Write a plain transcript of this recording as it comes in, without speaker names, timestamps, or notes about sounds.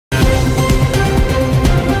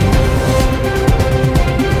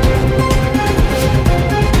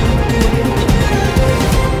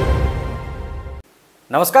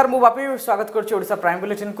नमस्कार मु बापी स्वागत करछि ओडिशा प्राइम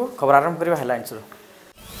बुलेटिन को खबर आरंभ करबा हेडलाइंस रो।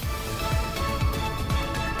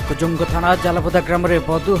 कुजुंग थाना जालपदा ग्राम रे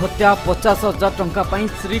बधू हत्या 50,000 टंका पाई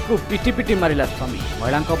स्त्री को पिटी पिटी मारिला स्वामी।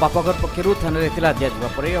 महिला बापघर पक्षरु थाना रे तिला दिया जिबा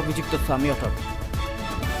परे अभियुक्त स्वामी अटक।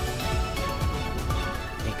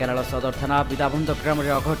 ढेंकानाल सदर थाना विदाबंध ग्राम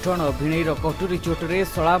रे अघटन भिणईर कटुरी चोटरे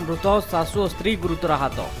सला मृत सासु और स्त्री गुरुतर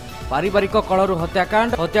आहत। पारिवारिक कलहरु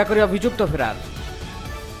हत्याकांड हत्या करी अभियुक्त फेरार।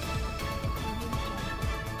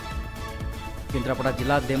 केन्द्रापड़ा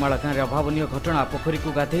जिला देमाल गाँव में अभावनीय घटना पोखरी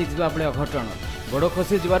को गाधे जा बेले अघटन गोड़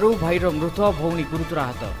खसी जु भाईर मृत भौणी गुरुतर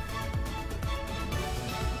आहत।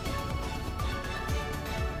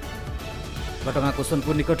 घटना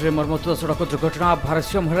कुसनपुर निकट में मर्मतुद सड़क दुर्घटना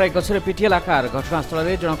भारसाम्य हराई गछरे पिटिला कार। घटनास्थल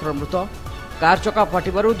में जनकर मृत कार चका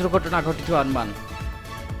फाटिबारु दुर्घटना घटी अनुमान।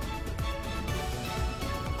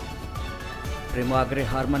 प्रेम आगे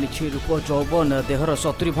हार मानी रूप चौबन देहर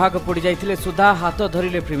 70 भाग पड़ जाते सुधा हाथ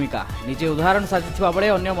धरिले प्रेमिका निजे उदाहरण साजिथिबा बेले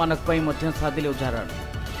अन्य मानक पई मध्य साधिले उदाहरण।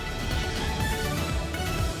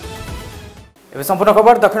 एवं संपूर्ण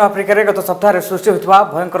खबर दक्षिण आफ्रिका रे गत सप्ताह सृष्टि होता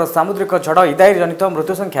भयंकर सामुद्रिक झड़ इदाई जनित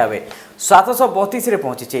मृत्यु संख्या 732 रे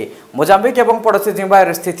पहुंची। मोजाम्बिक और पड़ोसी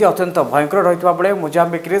जिम्बाब्वे स्थिति अत्यंत भयंकर रही बेले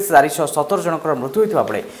मोजाम्बिक 417 जनकर मृत्यु होता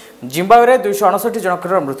बेले जिम्बाब्वे 259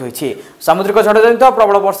 जनकर मृत्यु होती। सामुद्रिक झड़ जनित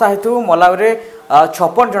प्रबल वर्षा हेतु मलावी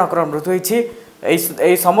 56 जनकर मृत्यु होती।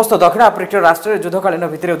 समस्त दक्षिण आफ्रिका राष्ट्र युद्धकालीन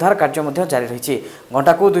भित्तिरे उद्धार कार्य जारी रही।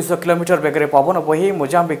 घंटा को 200 किलोमीटर बेगर पवन बही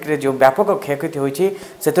मोजाम्बिक रे जो व्यापक क्षयक्षति होती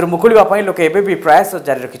से मुकुलिबा लोके एबे भी प्रयास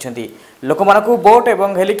जारी रखिछन्ति। लोक मानकु बोट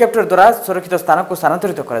एवं हेलिकॉप्टर द्वारा सुरक्षित स्थान को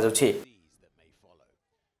स्थानांतरित करा जाउछि।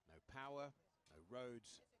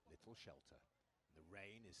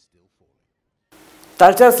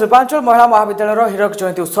 तालचेर शिल्पांचल महिला महाविद्यालय हीरक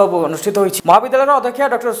जयंती उत्सव अनुष्ठित होइछि। महाविद्यालय अध्यक्षा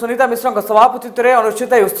डॉ सुनीता मिश्र सभापतित्व में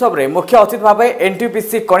अनुष्ठित उत्सव में मुख्य अतिथि भाव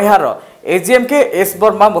एनटीपीसी कणिहार एजीएम के एस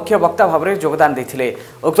वर्मा मुख्य वक्ता भाव में योगदान देते।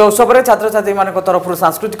 उक्त उत्सव में छात्र छात्री तरफ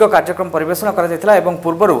सांस्कृतिक कार्यक्रम परिवेशन कर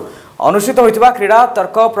पूर्व अनुष्ठित होता क्रीड़ा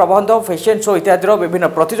तर्क प्रबंध फैशन शो इत्यादि विभिन्न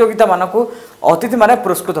प्रतियोगिता मानक अतिथि माने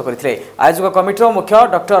पुरस्कृत करते। आयोजक कमिटर मुख्य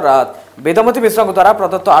डॉ वेदमती मिश्र द्वारा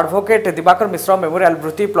प्रदत्त एडवोकेट दिवाकर मिश्र मेमोरियल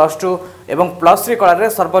वृत्ति +2 और +3 कला में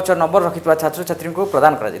सर्वोच्च नंबर रखिଥିବା छात्र छात्री को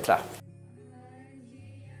प्रदान करा।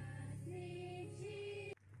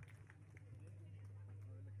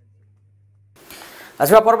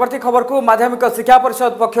 आसवा परवर्ती खबर को माध्यमिक शिक्षा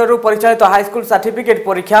परिषद पक्षर परिचालित हाईस्कूल सर्टिफिकेट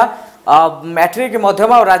परीक्षा मैट्रिक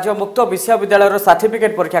मध्यम और राज्य मुक्त विश्वविद्यालय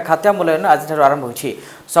सर्टिफिकेट परीक्षा खाता मूल्यांकन आज आरंभ होगी।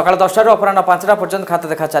 सकाल 10 अपराह 5टा पर्यंत खाता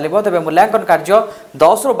देखा चलो। तेज मूल्यांकन कार्य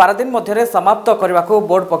 10 ରୁ 12 दिन मध्य समाप्त करने को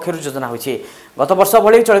बोर्ड पक्षर योजना होगी। गत वर्ष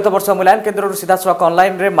भली चलित वर्ष मूल्यांकन केन्द्र सीधा सड़क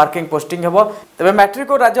ऑनलाइन रे मार्किंग पोस्टिंग हेबो। तेज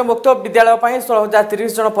मैट्रिक और राज्य मुक्त विद्यालय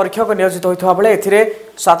 16,030 जन परीक्षक नियोजित होता बेले एथिरे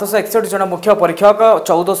 761 जन मुख्य परीक्षक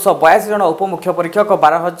 1482 जन उपमुख्य परीक्षक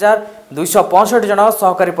 12,265 जन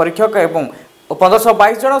सहकारी परीक्षक और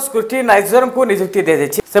 1522 जन स्क्रूटिनाइजर को नियुक्ति दी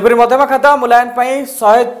जाएगी। सेपरी मध्यम खाता मूल्यांकन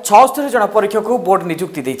 176 जन परीक्षक को बोर्ड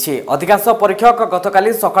नियुक्ति देछि। अधिकांश परीक्षक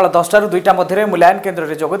गतकाली सकाल 10 ରୁ 2ଟା मध्य मूल्यांकन केन्द्र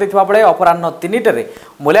में जोग देथिबा बेले अपराह्न 3टारे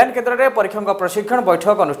मूल्यांकन केन्द्र में परीक्षक प्रशिक्षण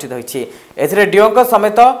बैठक अनुष्ठित होइछि। एथिरे डीओ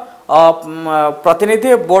समेत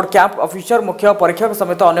प्रतिनिधि बोर्ड कैंप ऑफिसर मुख्य परीक्षक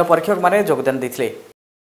समेत अन्य परीक्षक माने योगदान देथिले।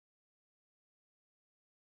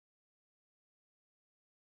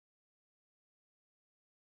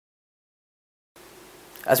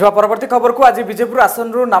 आसवा परवर्ती खबर को आज विजेपुर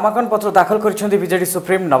आसन रु नामांकन पत्र दाखल कर बीजेडी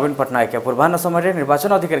सुप्रीम नवीन पट्टनायक। पूर्वाह्न समय निर्वाचन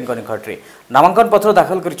अधिकारी निकट में नामांकन पत्र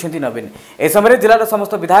दाखल कर नवीन। ए समय जिलार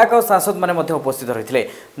समस्त विधायक और सांसद मैंने उपस्थित रही।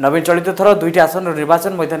 नवीन चलित थर 2टी आसन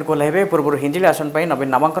निर्वाचन मैदान को ओह्लाइबे। पूर्व हिंजिली आसन पर नवीन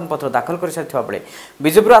नामांकन पत्र दाखल कर सारी बेले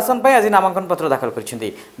विजेपुर आसन पर आज नामांकन पत्र दाखल कर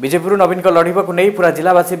विजेपुर नवीन को लड़ाक नहीं पूरा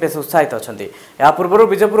जिलावासी बेस उत्साहित अच्छा। या पूर्व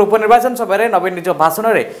विजेपुर उपनिर्वाचन समय नवीन निज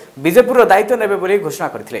भाषण में विजेपुर दायित्व नेबे घोषणा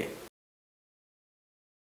करते।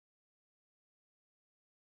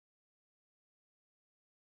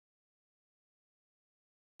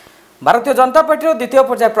 भारतीय जनता पार्टी द्वितीय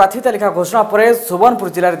पर्याय प्रार्थी तालिका घोषणा पर सुवर्णपुर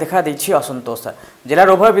जिले में देखा देछि असंतोष। जिलार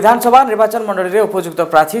उभय विधानसभा निर्वाचन मंडली में उपयुक्त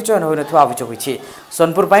प्रार्थी चयन होने अभियोग होइछि।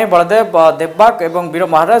 सोनपुर बलदेव देवबाग और वीर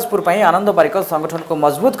महाराजपुर आनंद बारिक संगठन को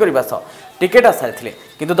मजबूत करने सह टिकेट आसारी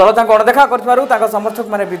किंतु दल अणदेखा कर समर्थक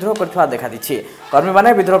मैंने विद्रोह कर देखा दी। कर्मी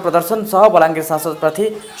मैंने विद्रोह प्रदर्शन सह बलांगीर सांसद प्रार्थी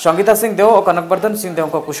संगीता सिंह देव और कनकवर्धन सिंह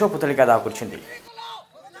देव कुश पुतलिका दाह कर।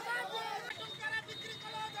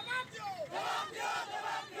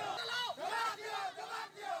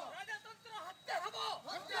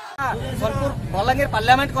 सोनपुर बलांगीर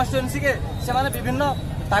पार्लियामेंट कन्स्टिट्यूएंसी के से विभिन्न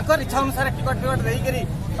इच्छा अनुसार टिकट देकर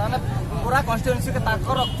पूरा कन्स्टिट्यूएंसी के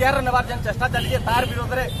अख्तियार नेबार जेन चेष्टा चली तार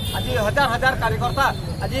विरोध में आज हजार हजार कार्यकर्ता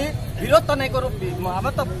आज विरोध तो नहीं करूँ आम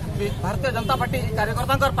तो भारतीय जनता पार्टी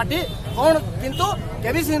कार्यकर्ता पार्टी कौन किंतु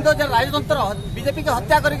केवी सिंह जो राजतंत्र बीजेपी के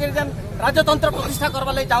हत्या कर राजतंत्र प्रतिष्ठा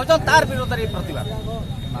करवा चाहूँ तार विरोध में प्रतिवाद।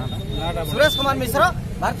 सुरेश कुमार मिश्र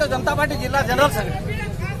भारतीय जनता पार्टी जिला जनरल सेक्रेटरी।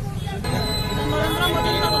 नरेंद्र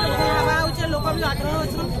मोदी लोक भी आग्रह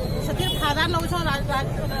अच्छे फायदा नौ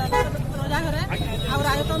प्रजा घरे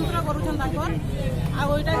राजतंत्र करूटा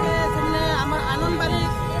आनंद बारिक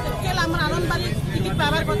एक्चुअल आम आनंद बारिक टिकट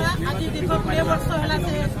पाइबार कथा आज दीर्घ 20 वर्ष है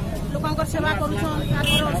से लोक सेवा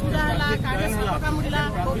करसुविधा है कार्ड टका मिलला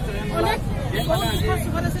अनेक बहुत दुख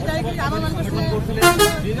सुख से जाकर आम मान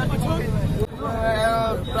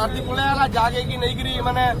प्रार्थी पलैला जागे कि नहीं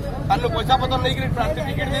माने पैसा पतर नहीं प्रार्थी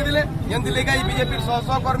टिकेट देदेले जमी लगे बीजेपी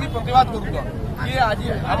सहकर्मी प्रतिवाद कर आज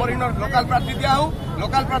आम इन लोकाल प्रार्थी दिया हो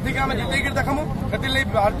लोकाल प्रार्थी के आम जिते देखमु से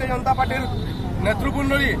भारतीय जनता पार्टी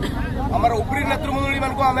नेतृमंडली आमर उपरी नेतृमंडली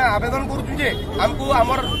मानक आम आवेदन करुचे आमको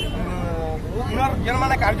आमर जेन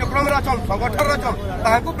मैंने कार्यक्रम अच्छन संगठन अच्छन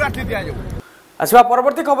प्रार्थी दि जाऊ। आसवा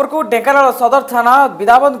परवर्ती खबर को ढेंकानाल सदर थाना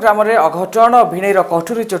बिदाबंद ग्राम में अघटन भिणईर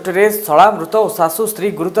कठुरी चोटरे शला मृत और शाशु स्त्री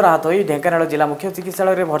गुरुतर आहत हो ढेंकानाल जिला मुख्य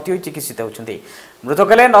चिकित्सालय में भर्ती चिकित्सित होती। मृत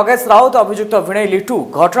कले नगेश राउत अभियुक्त भिणई लिटू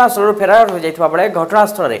घटनास्थल फेरार हो जाता बेले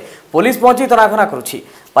घटनास्थल में पुलिस पहुंची तनाघना करुछि।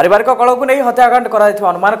 पारिवारिक कलह को नहीं हत्याकांड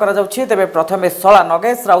अनुमान तेज प्रथम शला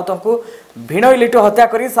नगेश राउत को भिणई लिटू हत्या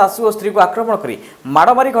कर शाशु और स्त्री को आक्रमण कर माड़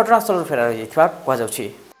मारी घटनास्थल फेरार हो जाता।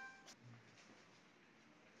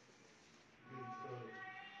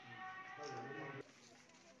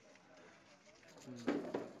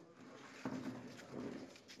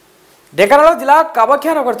 ढेंकानाल जिला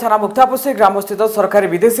कामाख्यानगर थाना मुक्तापोषी ग्राम स्थित सरकारी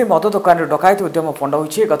विदेशी मद दुकान डकायत उद्यम पंड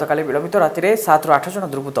होती। गतकाली विलंबित राति 7 ରୁ 8 जन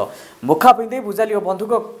दुर्बृत्त मुखा पिंधि भुजाली और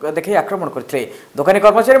बंधुक देखा आक्रमण करते। दुकानी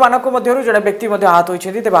कर्मचारी मानक मध्यरु जड़े व्यक्ति आहत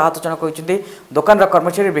होती। तेज आहत जनक होती दुकान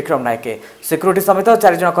कर्मचारी विक्रम नायक। सिक्यूरीटी समेत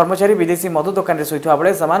 4 जन कर्मचारी विदेशी मद दुकान शोता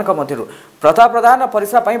बेले से प्रताप प्रदान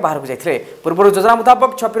परिश्रा बाहर को जाते। पूर्व योजना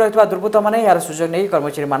मुताबक छपि रही दुर्बृत्त मैंने यार सुजोग नहीं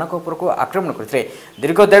कर्मचारी मानक उपरको आक्रमण करते।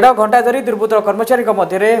 दीर्घ 1.5 घंटा धरी दुर्बृत्त कर्मचारी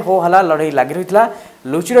मध्य हो हल्ला लड़ई लगी रही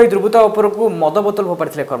लुचि रही दुर्बृत्त उपरको मद बोतल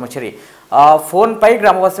फोपाड़ी कर्मचारी फोन पाई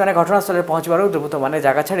ग्रामवासी मैंने घटनास्थल पहुंचवर दुर्बृत्त मैंने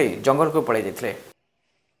जगह छाड़ी जंगल को पड़े जाते।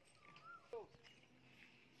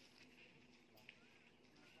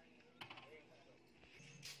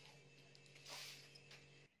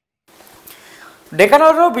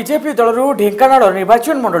 ढेंकानाल बीजेपी दलरू ढेंकानाल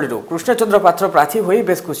निर्वाचन मंडली कृष्णचंद्र पात्र प्रार्थी होई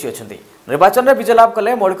बेस खुशी अच्छी। निर्वाचन में विजय लाभ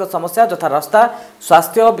कले मौलिक समस्या यथा रास्ता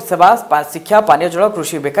स्वास्थ्य सेवा शिक्षा पानीय जल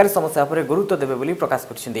कृषि बेकारी समस्या पर गुरुत्व देवे बोली प्रकाश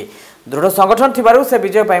कर दृढ़ संगठन थिबारु से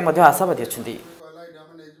विजय पाई मध्य आशावादी अच्छी।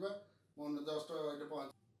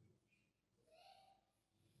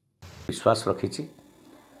 विश्वास रखी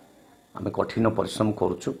आम कठिन परिश्रम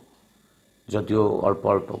करुचु जदियो अल्प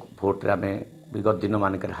अल्प भोट आम विगत दिन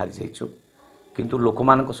मानक हारी जाइचु किंतु लोक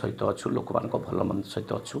मान सहित अच्छु लोक मान भल मन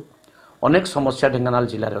सहित अच्छु। अनेक समस्या ढेंकानाल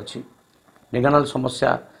जिले में अच्छी। ढेंकानाल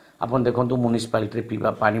समस्या आप देखो म्युनिसिपालिटी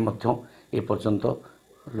पीवा पानी ए पर्यंत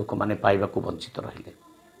लोक मैंने पाइबा वंचित रहिले।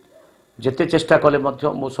 जेते चेष्टा कले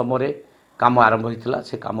मो समय काम आरंभ होता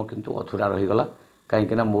से काम किंतु अधूरा रहीगला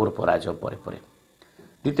कहीं मोर पराजय पर।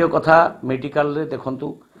 द्वितीय कथा मेडिकल रे देखु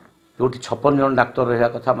जो 56 जन डाक्तर रहा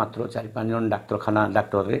कथा मात्र 4-5 जन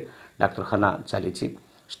डाक्तरखाना चली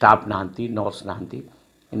स्टाफ नहांती नर्स नहांती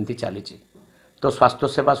एमती चली। तो स्वास्थ्य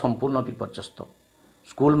सेवा संपूर्ण विपर्यस्त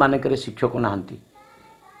स्कूल मानक शिक्षक नहांती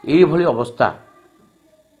यही भली अवस्था।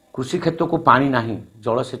 कृषि क्षेत्र को पानी नहीं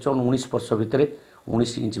जलसेचन 19 वर्ष भितर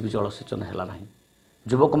 19 इंच भी जलसेचन है ना।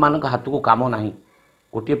 युवक मान हाथ को काम ना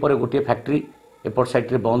गोटे पर गोटे फैक्ट्री एपट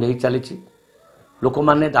साइड बंद हो चली लोक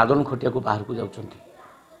मैंने दादन खटिया को बाहर को जाउछंती।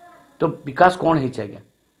 तो विकास कौन है आज्ञा।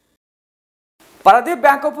 पारादीप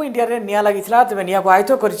बैंक ऑफ इंडिया रे निया लगी तेज निया को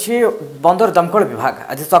आयत्त कर बंदर दमकल विभाग।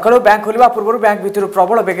 आज सकाळु बैंक खोलिबा पूर्व बैंक भितर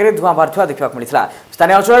प्रबल बेगे धुआं बाहर देखा मिलता।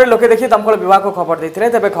 स्थानीय अंचल लोके देखि दमकल विभाग को खबर देते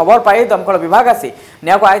तेज खबर पाई दमकल विभाग आसी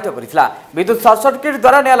निया को आयत्त करथिला। विद्युत सर्ट सर्किट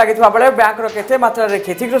द्वारा निया लगी बेले बैंक केते मात्रा रे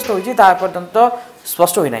क्षतिग्रस्त होइछि ता पर्यंत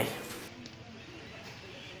स्पष्ट होई नाही।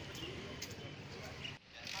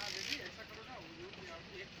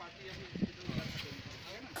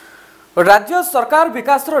 राज्य सरकार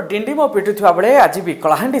विकास डिंडिम पिटुवा बेले आज भी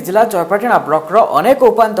कलाहांडी जिला जयपाटना ब्लॉक अनेक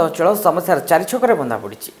उपांत अंचल समस्या 4 छकरे बंधा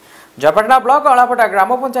पड़ी। जयपाटना ब्लॉक अलापटा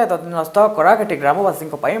ग्राम पंचायत अधीनस्थ कराघाटी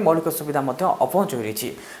ग्रामवासी मौलिक सुविधा अपहुंच हो रही।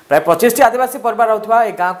 प्राय 25 टी आदिवासी परिवार रहउथबा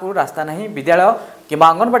ए गाँव को रास्ता नहीं विद्यालय किंबा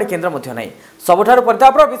अंगनवाड़ी केन्द्र मध्य नहीं सबुठारु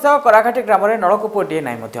परितापर विषय कराघाटी ग्राम में नलकूपटे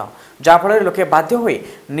ना जहाँफल लोके बाध्य होई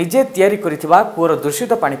निजे तैयारी करिथिबा कूअर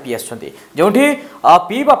दूषित पानी पी आसुछन्ति जोंठी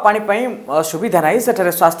पीवा पानी पई सुविधा नाही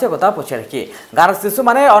सेठारे स्वास्थ्य कथा पचारे कि गाँव शिशु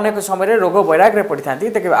माने अनेक समय रोग वैराग्य पड़ी था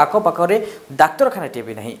तेज आखपाखे डाक्तरखाना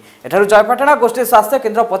भी नहीं एठारु जयपाटना गोष्ठी स्वास्थ्य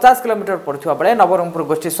केन्द्र 50 किलोमीटर पड़ुवा बेले नवरंगपुर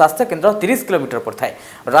गोष्ठी स्वास्थ्य केन्द्र 30 किलोमीटर पड़ता है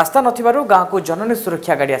रास्ता नथिबारु गाँव को जननी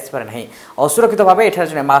सुरक्षा गाड़ी आसपार नहीं असुरक्षित भाव एठार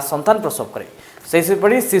जने माँ संतान प्रसव करे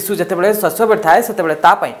सेहिपरि शिशु जितेबाला शैशव थाए से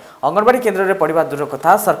अंगनवाड़ी केन्द्र में पढ़ा दूर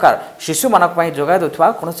कथा सरकार शिशु मानक जोगाई देउथबा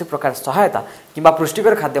कौनसी प्रकार सहायता किंबा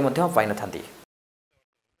पुष्टिकर खाद्य पाई न थांती।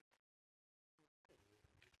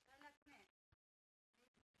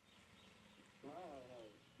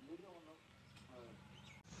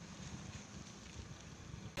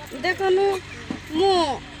 देखनु मो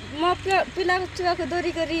मो पिला छुआ को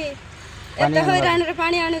धरी करी एते हैरान रे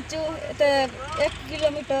पानी आनुचु एते 1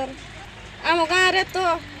 किलोमीटर आम गाँव रे तो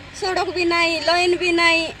सड़क भी नहीं लाइन भी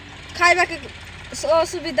नहीं खाइबा के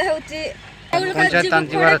असुविधा होची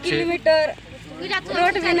किलोमीटर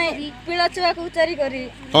रोड भी नहीं पिला छुआ को उचारी करी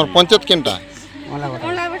और पंचायत केनटा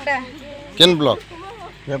ओला बेटा केन ब्लॉक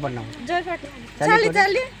जयपाट चाली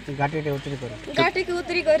गाटी के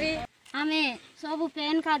उतरी करी आमे सब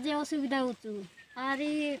पेन का जे असुविधा होचु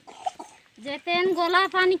आरी जे पेन गोला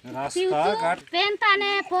पानी पिउचु पेन ताने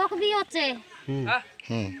पोक भी होचे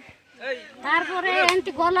तारपरे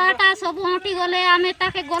एंती गोलाटा सब हटी गले आमे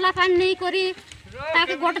ताके गोला पानी नहीं करी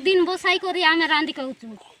ताके गोट दिन बसाई करी आमे रांदी कहउचु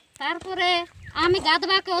तारपरे आमे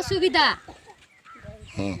गादबा के असुविधा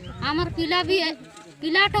हमर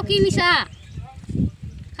पिला टोकी मिसा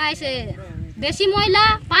खाइसे बेसी मैला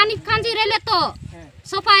पानी खांजी रेले तो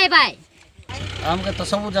सफाई बाय हमके तो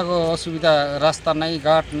सब जगह असुविधा रास्ता नहीं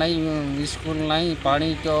घाट नहीं स्कूल नहीं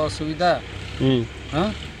पानी के असुविधा हाँ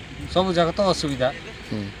सब जगह तो असुविधा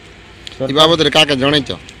ई बाबद रे काका जणै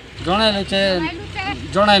छ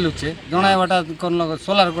जणाइलु छे जणाइबाटा कोन लोग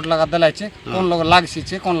सोलार कोट लगा देला छे कोन लोग लागसी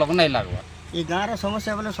छे कोन लोग नहीं लागबा ई गाँव रो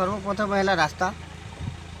समस्या बोले सर्वप्रथम है रास्ता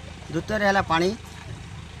द्वितीय है पानी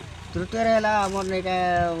तृतीय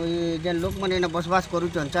है जेन लोक मैंने बसवास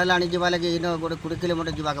करुचन चाल आनी जावा लगे इन गोटे 20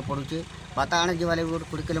 किलोमीटर जावाक पड़ुचे पाता आनी जावा लगे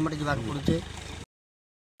 20 किलोमीटर जावाक पड़ुचे।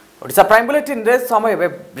 ओडिशा प्राइम बुलेटिन रे समय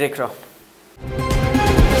ब्रेक रो।